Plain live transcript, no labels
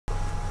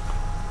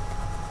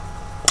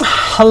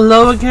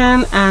Hello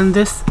again, and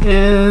this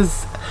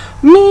is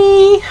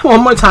me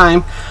one more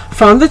time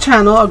from the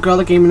channel A Girl,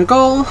 a Game, and a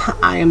Goal.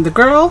 I am the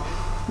girl.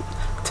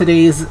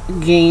 Today's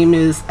game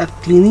is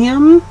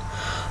Atheneum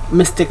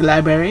Mystic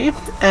Library,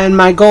 and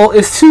my goal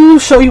is to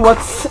show you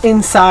what's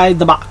inside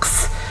the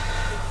box.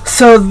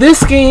 So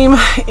this game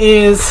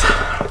is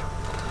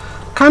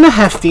kind of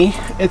hefty.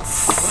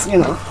 It's, you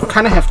know,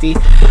 kind of hefty.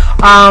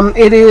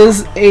 It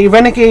is a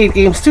Renegade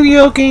Game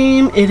Studio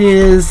game. It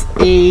is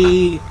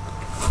a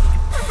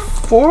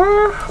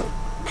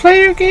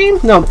 4-player game?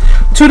 No,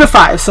 2 to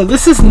 5. So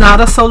this is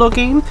not a solo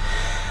game.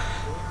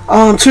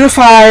 2 to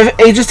 5,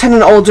 ages 10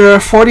 and older,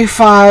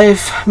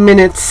 45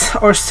 minutes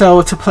or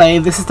so to play.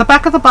 This is the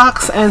back of the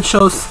box and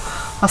shows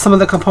how some of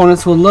the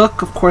components will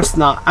look. Of course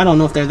not. I don't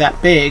know if they're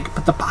that big,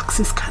 but the box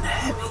is kind of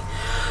heavy.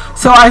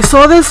 So I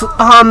saw this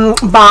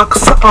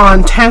box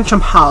on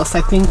Tantrum House.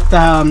 I think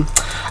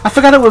I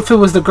forgot if it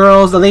was the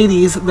girls, the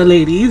ladies,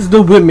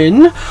 the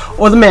women,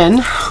 or the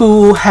men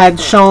who had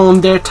shown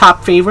their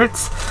top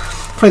favorites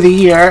for the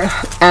year.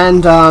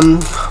 And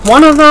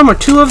one of them, or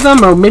two of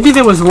them, or maybe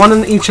there was one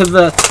in each of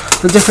the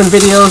different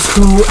videos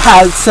who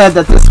had said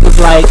that this was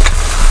like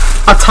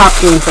a top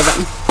game for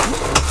them.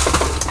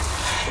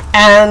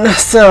 And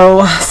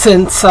so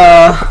since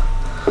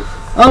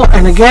oh,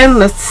 and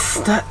again,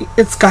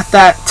 it's got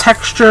that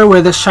texture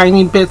where the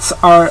shiny bits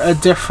are a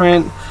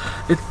different,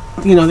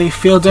 you know, they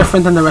feel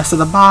different than the rest of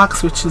the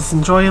box, which is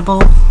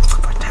enjoyable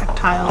for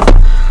tactile.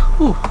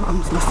 Ooh, I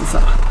almost messed this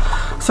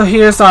up. So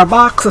here's our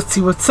box. Let's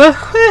see what's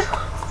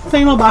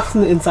plain old box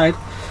on the inside.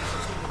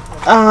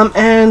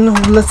 And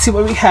let's see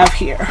what we have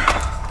here.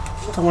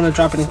 Don't want to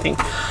drop anything.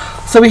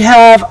 So we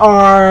have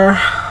our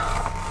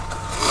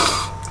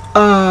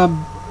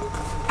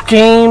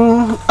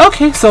game.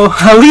 Okay, so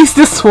at least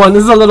this one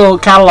is a little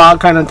catalog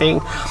kind of thing.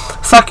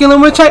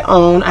 Succulent, which I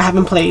own. I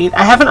haven't played.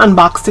 I haven't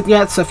unboxed it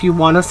yet, so if you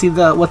want to see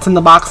what's in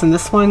the box in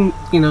this one,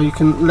 you know, you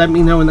can let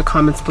me know in the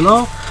comments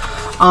below.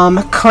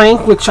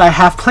 Clank, which I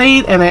have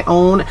played and I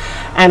own,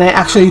 and I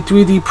actually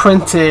 3D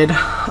printed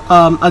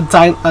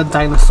a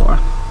dinosaur,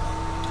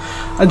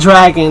 a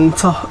dragon.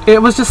 So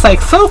it was just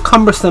like so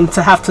cumbersome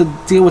to have to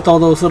deal with all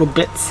those little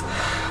bits.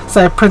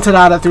 So I printed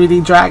out a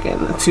 3D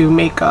dragon to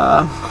make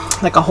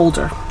like a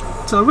holder.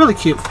 So really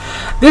cute.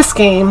 This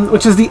game,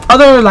 which is the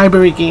other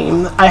library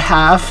game I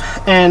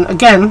have, and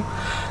again,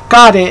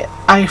 got it.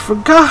 I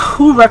forgot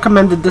who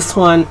recommended this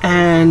one,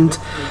 and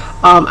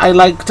I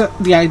liked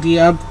the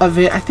idea of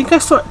it. I think I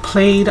saw it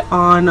played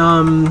on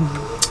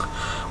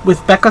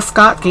with Becca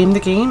Scott, Game the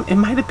Game. It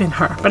might have been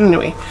her, but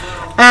anyway.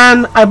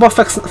 And I bought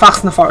Fox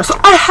in the Forest. So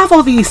I have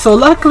all these, so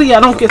luckily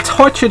I don't get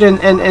tortured and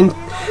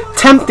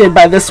tempted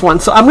by this one.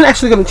 So I'm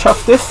actually going to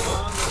chuck this,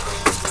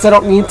 because I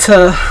don't need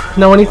to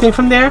know anything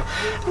from there.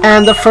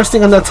 And the first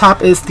thing on the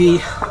top is the,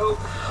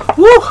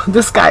 woo,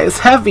 this guy is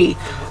heavy.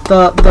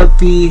 The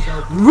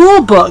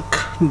rule book.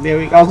 There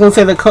we go. I was going to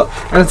say the code,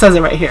 and it says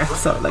it right here.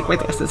 So like right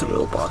there it says a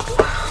rule book.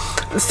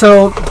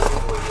 So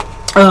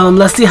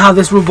let's see how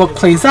this rule book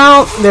plays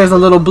out. There's a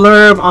little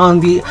blurb on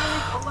the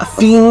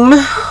theme.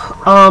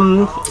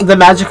 The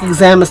magic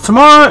exam is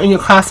tomorrow, and your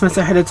classmates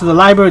are headed to the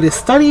library to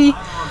study.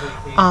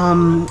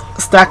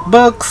 Stack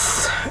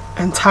books,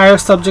 entire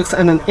subjects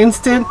in an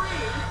instant.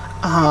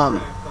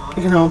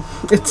 You know,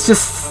 it's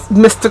just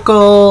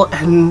mystical,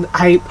 and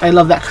I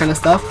love that kind of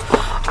stuff.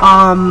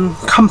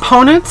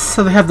 Components,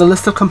 so they have the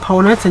list of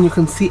components, and you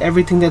can see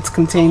everything that's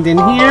contained in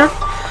here,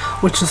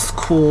 which is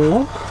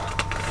cool.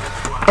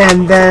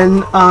 And then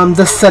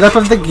the setup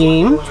of the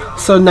game,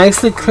 so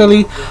nicely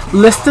clearly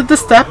listed the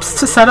steps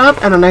to set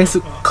up, and a nice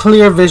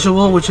clear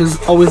visual, which is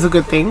always a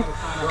good thing.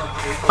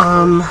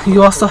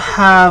 You also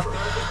have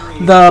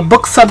the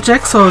book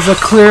subject, so it's a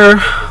clear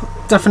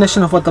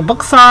definition of what the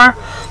books are,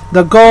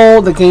 the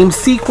goal, the game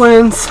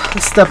sequence,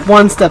 step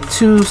 1, step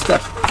 2,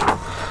 step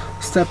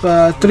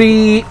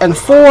 3 and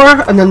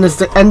 4, and then there's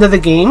the end of the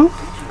game.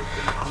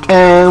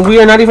 And we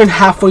are not even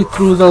halfway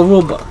through the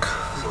rule book,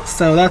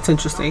 so that's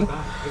interesting.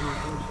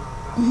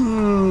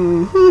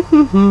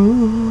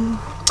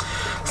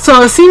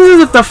 So it seems as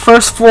if the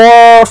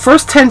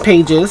first 10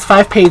 pages,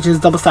 5 pages,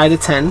 double-sided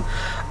 10,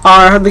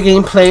 are the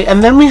gameplay,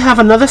 and then we have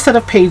another set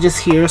of pages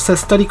here. It says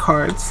study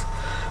cards,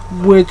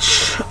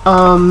 which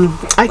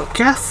I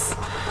guess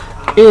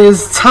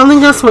is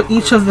telling us what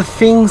each of the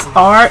things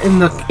are in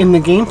the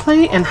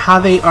gameplay and how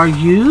they are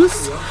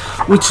used,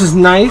 which is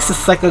nice.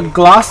 It's like a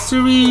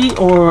glossary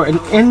or an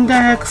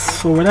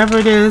index or whatever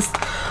it is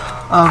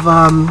of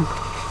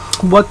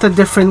what the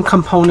different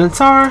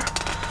components are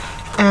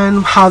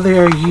and how they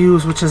are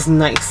used, which is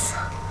nice.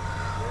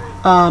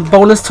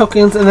 Bonus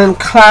tokens, and then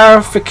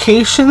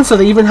clarification. So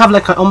they even have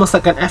like almost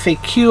like an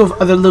FAQ of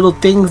other little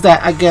things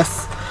that I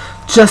guess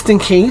just in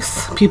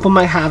case people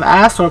might have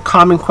asked, or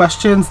common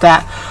questions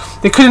that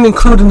they couldn't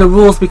include in the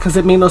rules because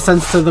it made no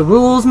sense to the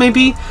rules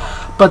maybe,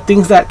 but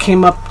things that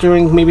came up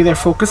during maybe their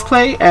focus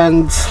play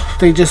and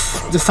they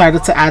just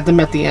decided to add them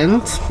at the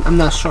end. I'm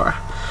not sure,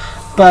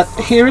 but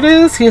here it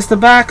is. Here's the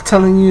back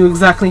telling you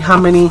exactly how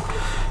many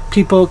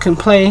people can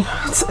play.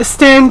 It's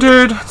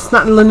standard. It's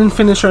not linen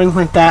finish or anything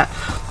like that,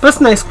 but it's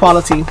nice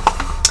quality.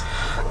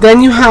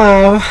 Then you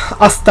have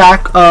a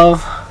stack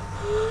of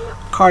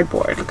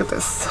cardboard. Look at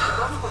this.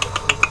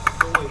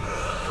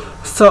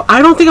 So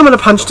I don't think I'm going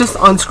to punch this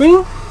on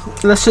screen.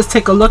 Let's just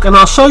take a look, and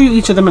I'll show you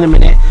each of them in a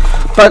minute.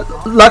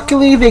 But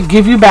luckily they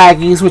give you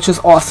baggies, which is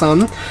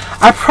awesome.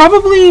 I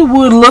probably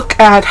would look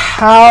at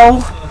how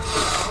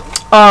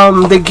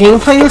the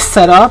gameplay is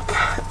set up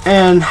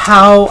and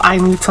how I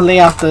need to lay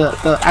out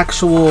the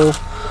actual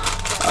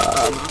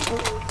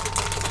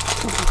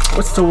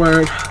what's the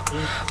word,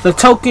 the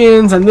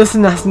tokens and this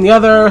and that and the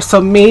other.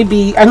 So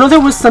maybe, I know there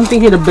was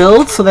something here to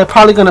build, so they're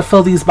probably going to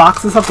fill these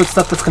boxes up with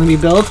stuff that's going to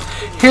be built.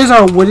 Here's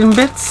our wooden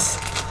bits,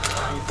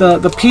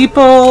 the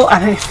people,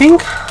 and I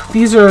think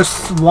these are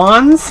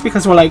swans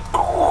because we're like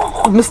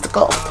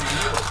mystical.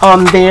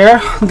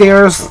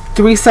 There's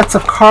 3 sets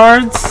of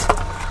cards.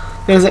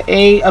 There's an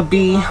A, a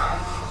B,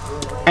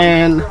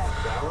 and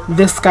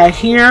this guy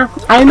here.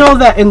 I know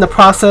that in the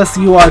process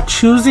you are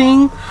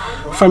choosing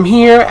from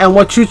here, and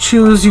what you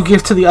choose you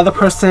give to the other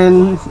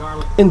person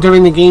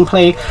during the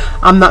gameplay.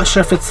 I'm not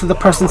sure if it's to the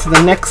person to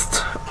the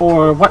next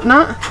or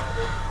whatnot.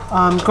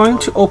 I'm going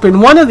to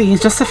open one of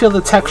these just to feel the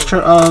texture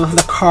of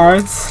the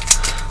cards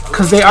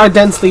because they are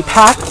densely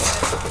packed,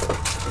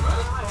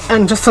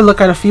 and just to look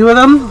at a few of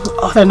them.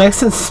 Oh, they're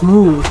nice and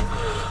smooth.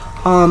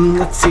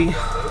 Let's see.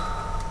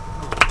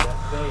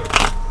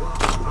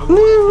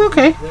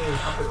 Okay.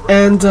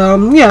 And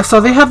yeah,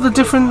 so they have the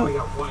different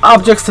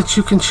objects that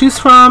you can choose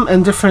from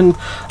and different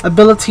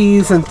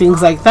abilities and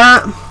things like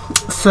that.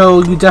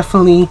 So you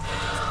definitely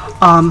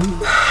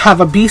have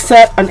a B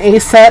set, an A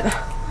set.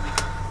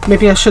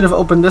 Maybe I should have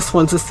opened this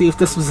one to see if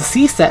this was a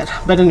C set,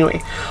 but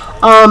anyway,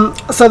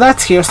 so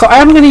that's here. So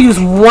I'm going to use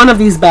one of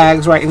these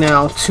bags right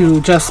now to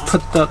just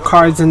put the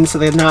cards in so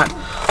they're not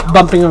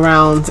bumping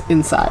around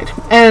inside,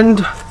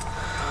 and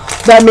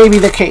that may be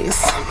the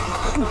case.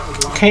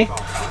 Okay,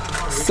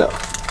 so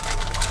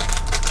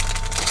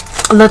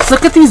let's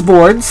look at these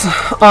boards.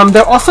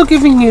 They're also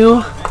giving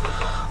you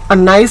a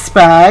nice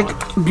bag,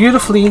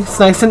 beautifully, it's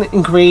nice and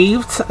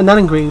engraved, not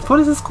engraved,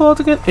 what is this called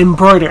again?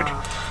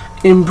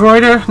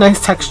 Embroidered, nice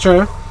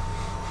texture.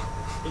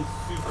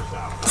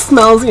 It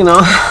smells, you know,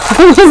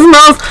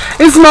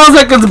 it smells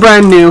like it's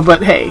brand new,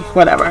 but hey,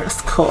 whatever,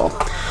 it's cool.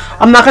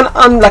 I'm not gonna,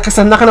 like I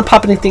said, I'm not gonna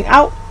pop anything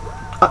out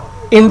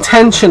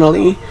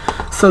intentionally,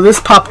 so this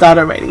popped out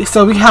already.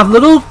 So we have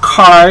little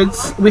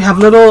cards, we have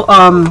little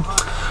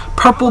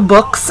purple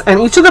books, and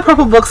each of the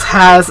purple books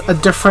has a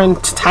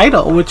different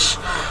title, which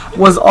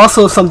was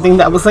also something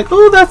that was like,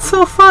 oh, that's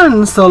so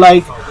fun. So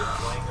like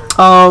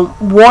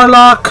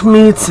Warlock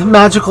meets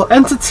Magical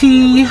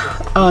Entity,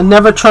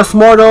 Never Trust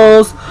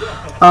Mortals,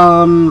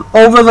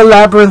 Over the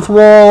Labyrinth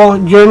Wall,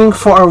 Yearning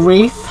for a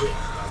Wraith.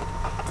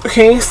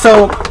 Okay,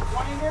 so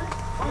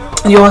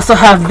you also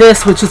have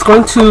this, which is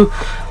going to,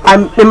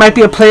 it might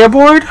be a player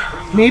board,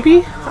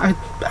 maybe? I'm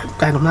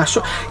not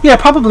sure. Yeah,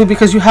 probably,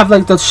 because you have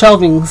like the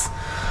shelvings.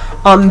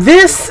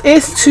 This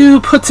is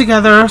to put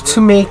together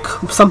to make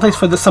someplace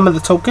for some of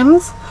the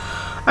tokens,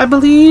 I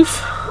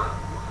believe.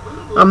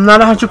 I'm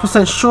not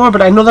 100% sure,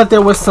 but I know that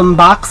there were some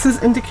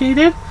boxes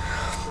indicated.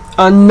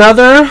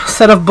 Another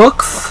set of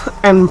books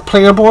and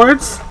player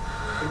boards.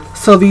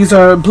 So these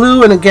are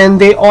blue, and again,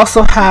 they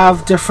also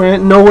have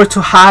different Nowhere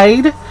to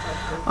Hide.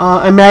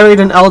 I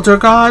Married an Elder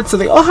God. So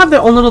they all have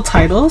their own little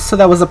titles. So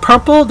that was a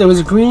purple, there was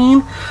a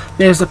green,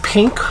 there's a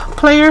pink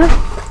player,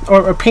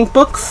 or pink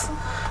books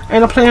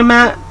and a player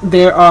mat.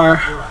 There are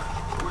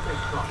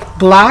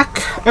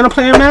black and a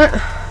player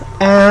mat,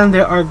 and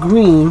there are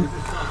green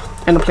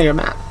and a player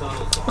mat.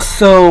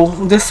 So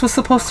this was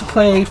supposed to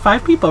play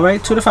 5 people,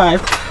 right? 2 to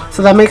 5.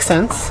 So that makes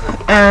sense.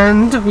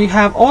 And we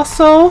have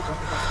also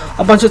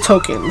a bunch of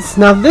tokens.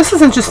 Now this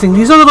is interesting.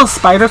 These are little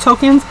spider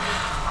tokens.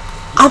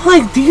 I'm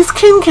like, these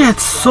can get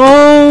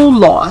so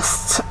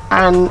lost,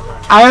 and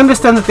I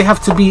understand that they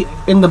have to be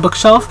in the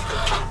bookshelf,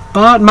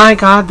 but my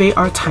god, they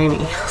are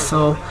tiny.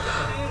 So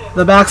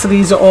the backs of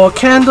these are all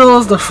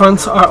candles, the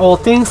fronts are all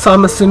things, so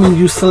I'm assuming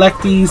you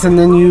select these and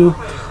then you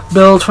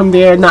build from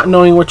there, not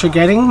knowing what you're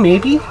getting,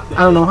 maybe?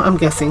 I don't know, I'm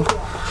guessing.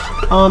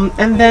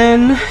 And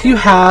then you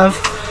have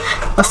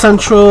a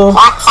central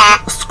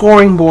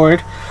scoring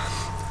board,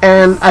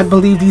 and I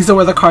believe these are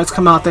where the cards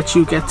come out that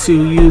you get to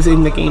use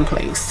in the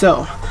gameplay.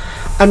 So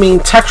I mean,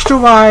 texture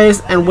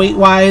wise and weight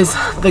wise,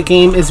 the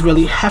game is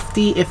really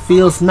hefty. It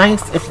feels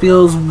nice, it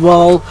feels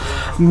well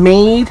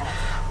made.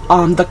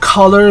 The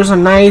colors are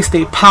nice,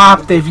 they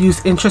pop, they've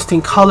used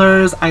interesting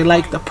colors. I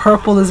like the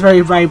purple, is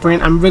very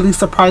vibrant. I'm really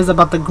surprised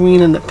about the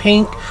green and the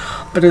pink,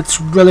 but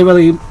it's really,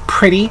 really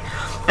pretty.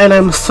 And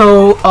I'm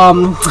so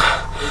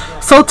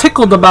so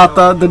tickled about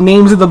the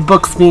names of the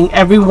books being,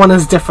 everyone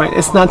is different.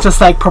 It's not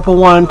just like purple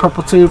 1,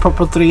 purple 2,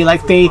 purple 3.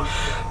 Like, they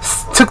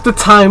took the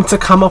time to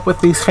come up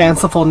with these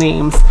fanciful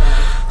names.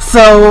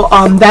 So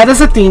that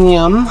is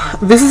Atheneum.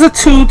 This is a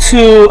 2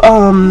 to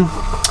I'm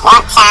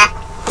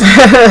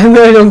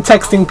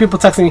texting, people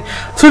texting me,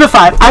 2 to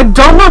 5. I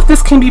don't know if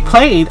this can be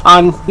played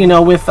on, you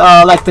know, with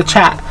like the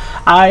chat.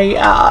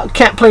 I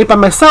can't play it by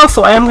myself,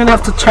 so I am gonna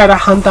have to try to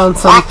hunt down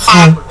some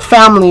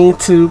family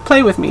to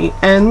play with me,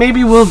 and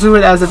maybe we'll do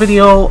it as a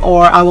video,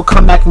 or I will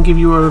come back and give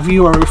you a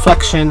review or a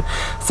reflection.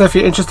 So if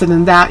you're interested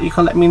in that, you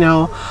can let me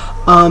know.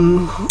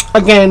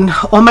 Again,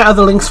 all my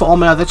other links for all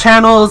my other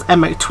channels and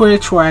my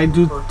Twitch, where I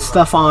do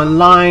stuff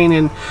online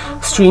and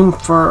stream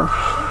for,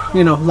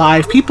 you know,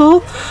 live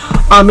people,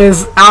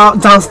 is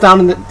out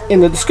down in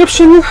the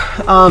description.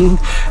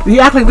 You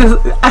act like this,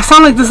 I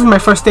sound like this is my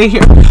first day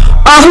here.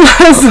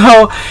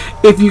 So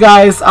if you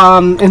guys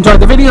enjoyed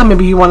the video,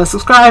 maybe you want to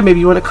subscribe, maybe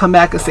you want to come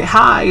back and say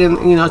hi, and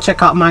you know,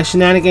 check out my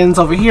shenanigans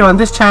over here on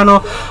this channel.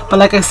 But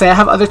like I say, I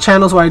have other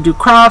channels where I do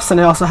crafts, and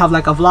I also have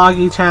like a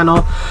vloggy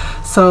channel.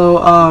 So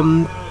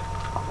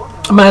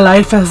my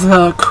life as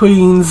a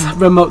Queen's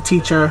remote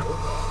teacher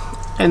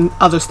and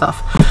other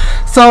stuff.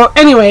 So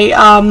anyway,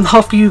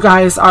 hope you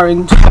guys have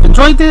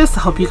enjoyed this.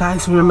 I hope you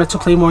guys remember to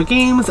play more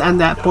games, and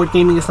that board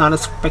gaming is not a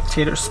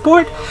spectator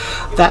sport,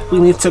 that we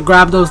need to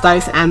grab those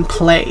dice and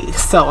play.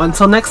 So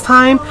until next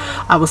time,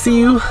 I will see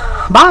you.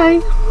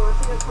 Bye.